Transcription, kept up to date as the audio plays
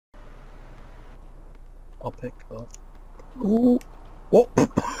I'll pick up. Ooh. Whoa. What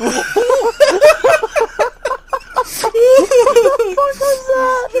the fuck was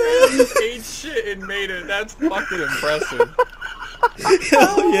that? You ate shit and made it. That's fucking impressive.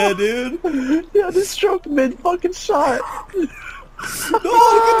 Hell yeah, dude. Yeah, this stroke mid fucking shot. No, look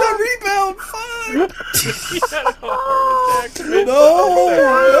at that rebound. Fuck. He had a heart attack. No.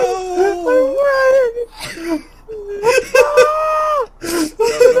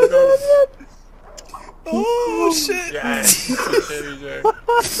 Oh shit. Yeah, shit, EJ.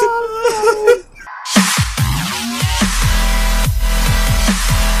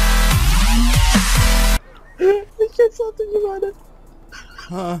 I can't stop thinking about it.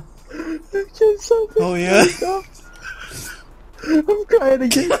 Huh? I can't stop thinking Oh yeah. I'm crying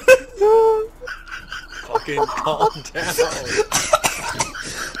again. Fucking calm down.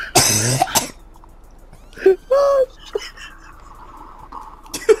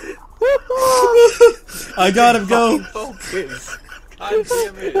 I got him. Go. Focus. God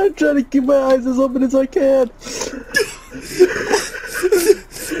damn it. I'm trying to keep my eyes as open as I can.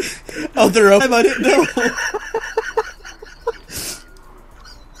 Oh, they're up. I didn't know.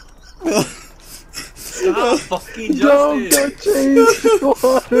 Stop fucking Don't Justin. go chase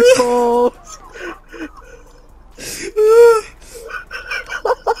waterfalls.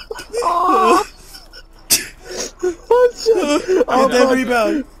 Oh shit! Oh, that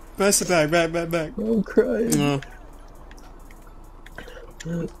rebound. Pass it back. Back. I'm crying.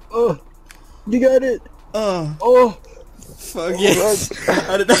 Oh. Oh, you got it. Oh. Fuck yes.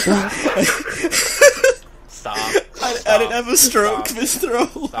 I didn't. Stop. I didn't have a stroke. Stop. This throw.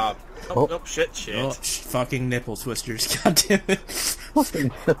 Stop. Oh. Nope, shit. Oh, fucking nipple twisters. God damn it.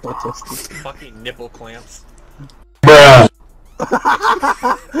 Fucking nipple twisters. Fucking nipple clamps. Oh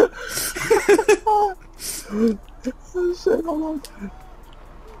shit! Hold on.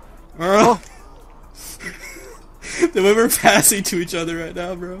 Oh. The way we're passing to each other right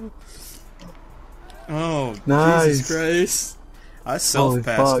now, bro. Oh, Nice. Jesus Christ. I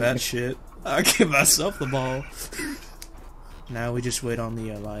self-passed that shit. I give myself the ball. Now we just wait on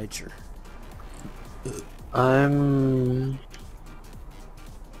the Elijah. I'm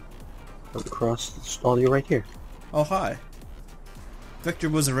across the stall. You're right here. Oh, hi. Victor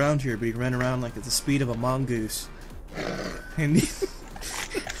was around here, but he ran around like at the speed of a mongoose. And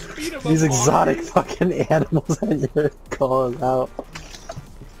These exotic fucking animals that you're calling out.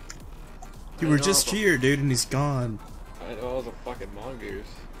 you were just here, dude, and he's gone. I know I was a fucking mongoose.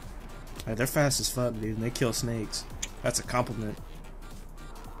 Right, they're fast as fuck, dude, and they kill snakes. That's a compliment.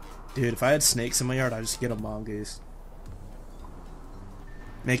 Dude, if I had snakes in my yard, I'd just get a mongoose.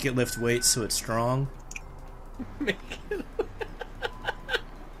 Make it lift weights so it's strong.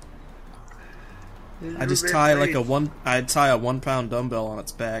 I just tie like I'd tie a 1 pound dumbbell on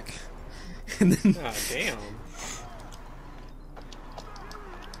its back. And then God damn.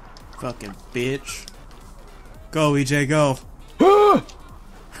 fucking bitch. Go EJ, go. Oh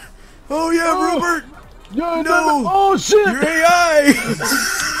yeah, Rupert! No! No! Oh shit! Your AI!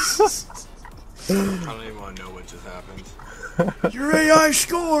 I don't even want to know what just happened. Your AI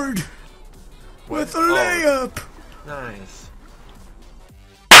scored! With a layup! Nice.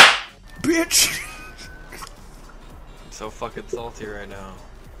 Bitch! I'm so fucking salty right now.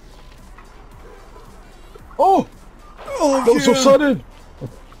 Oh! Oh, That was so sudden!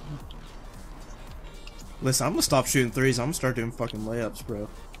 Listen, I'm gonna stop shooting threes. I'm gonna start doing fucking layups, bro.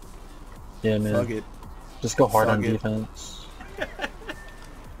 Yeah, man. Fuck it. Just go hard Fuck on it. defense.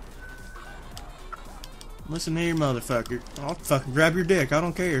 Listen here, motherfucker. I'll fucking grab your dick. I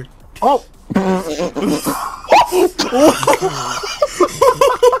don't care. Oh!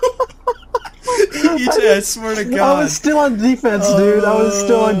 EJ, I swear to I God. was still on defense, dude. I was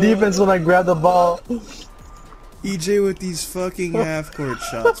still on defense when I grabbed the ball. EJ with these fucking half-court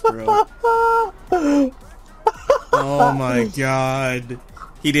shots, bro. Oh my God.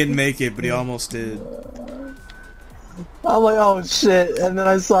 He didn't make it, but he almost did. I'm like, oh shit. And then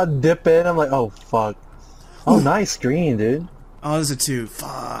I saw it dip in. I'm like, oh fuck. Oh, nice green, dude. Oh, there's a 2.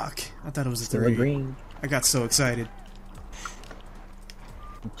 Fuck. I thought it was a Still 3. a green. I got so excited.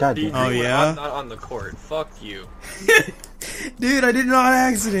 God damn. Oh, We're yeah? not on the court. Fuck you. Dude, I did it on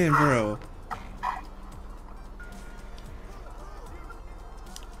accident, bro.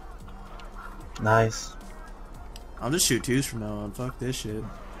 Nice. I'll just shoot 2s from now on. Fuck this shit.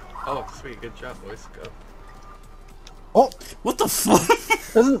 Oh, sweet. Good job, boys. Go. Oh! What the fuck?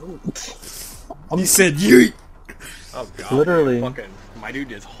 I'm He said yeet. Oh god. Literally. Fucking, my dude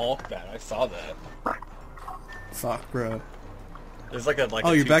just hulked that. I saw that. Fuck, bro. There's like a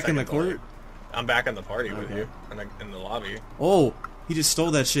Oh, a you're back in the 2-second delay. court? I'm back in the party with Okay. you in the lobby. Oh, he just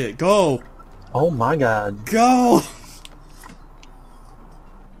stole that shit. Go. Oh my god. Go!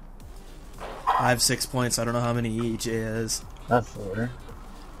 I have 6 points. I don't know how many EJ has. That's 4.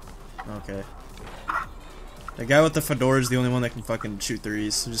 Okay. The guy with the fedora is the only one that can fucking shoot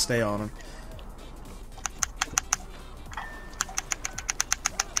threes, so just stay on him.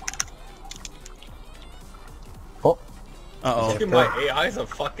 Oh. Uh-oh. Dude, my AI's a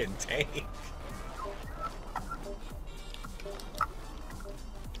fucking tank.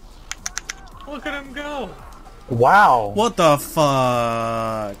 Look at him go. Wow. What the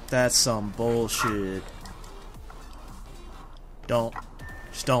fuck? That's some bullshit. Don't.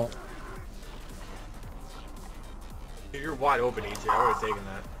 Just don't. You're wide open, EJ. I would have taken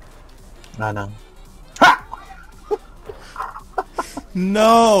that. I know.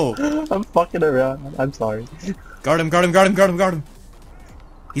 No! I'm fucking around. I'm sorry. Guard him, guard him, guard him, guard him, guard him.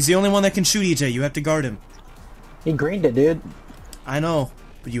 He's the only one that can shoot EJ. You have to guard him. He greened it, dude. I know,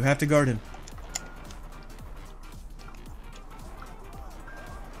 but you have to guard him.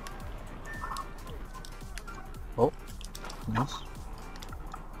 Oh. Nice.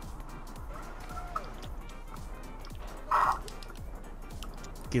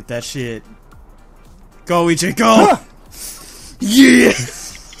 Get that shit. Go, EJ, go! Yeah!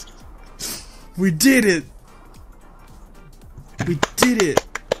 We did it! We did it!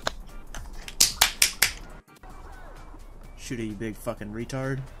 Shoot it, you big fucking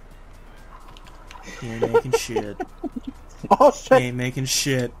retard. He ain't making shit. Oh He shit. ain't making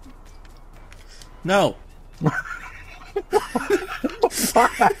shit. No!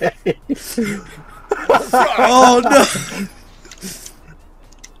 Why? Oh no!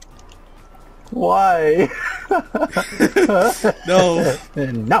 Why? No!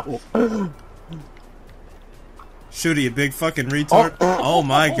 No. Shoot it, you big fucking retard. Oh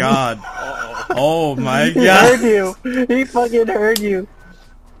my god. Uh-oh. Oh my He god. heard you. He fucking heard you.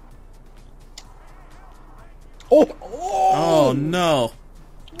 Oh. Oh no.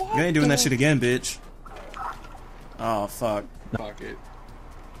 You ain't doing that shit again, bitch. Oh fuck. Fuck it.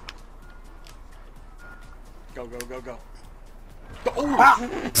 Go, go, go, go. Oh!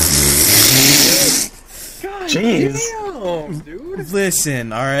 God Jeez. damn, dude.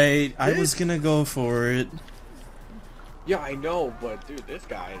 Listen, alright. I was gonna go for it. Yeah, I know, but dude, this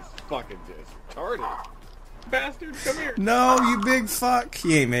guy is fucking just retarded. Bastard, come here. No, you big fuck.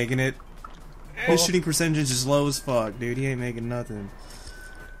 He ain't making it. His shooting percentage is low as fuck, dude. He ain't making nothing.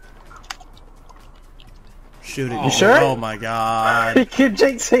 Shoot it. You sure? Oh my god. He keep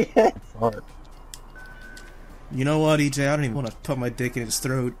jinxing it. Fuck. You know what, EJ? I don't even want to put my dick in his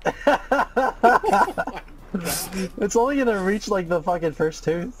throat. It's only gonna reach like the fucking first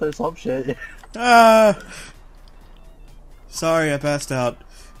tooth or some shit. Ah! Sorry, I passed out.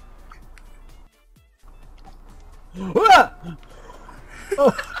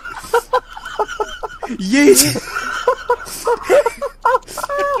 Yeet!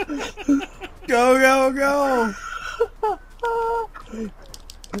 Go, go, go!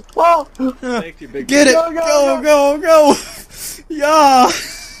 Oh! Thank you, big Get it! Go, Go, go, go, go! Yeah!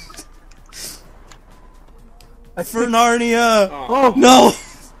 For Narnia! Oh, No!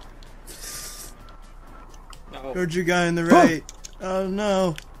 no. Heard your guy in the right. Oh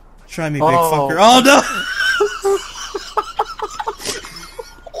no. Try me, big Oh. fucker. Oh no!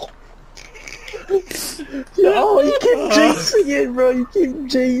 Yo, you keep jinxing it, bro. You keep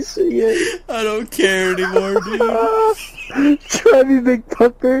jinxing it. I don't care anymore, dude. Try me, big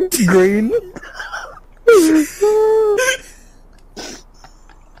fucker. Green.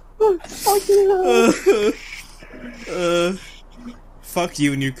 Fucking hell. Fuck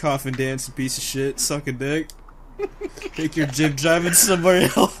you and your coffin dancing piece of shit. Suck a dick. Take your jib jiving somewhere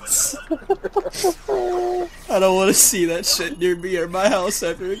else. I don't want to see that shit near me or my house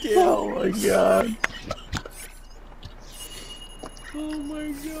ever again. Oh my god. Oh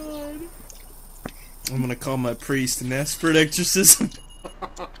my god. I'm gonna call my priest and ask for an exorcism.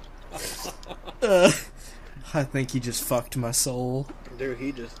 I think he just fucked my soul. Dude,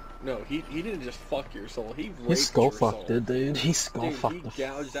 he just... No, he didn't just fuck your soul. He raped He skull your fucked soul. it, dude. He skull Dude, fucked he the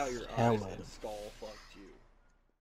gouged out your hell eyes out with of a skull.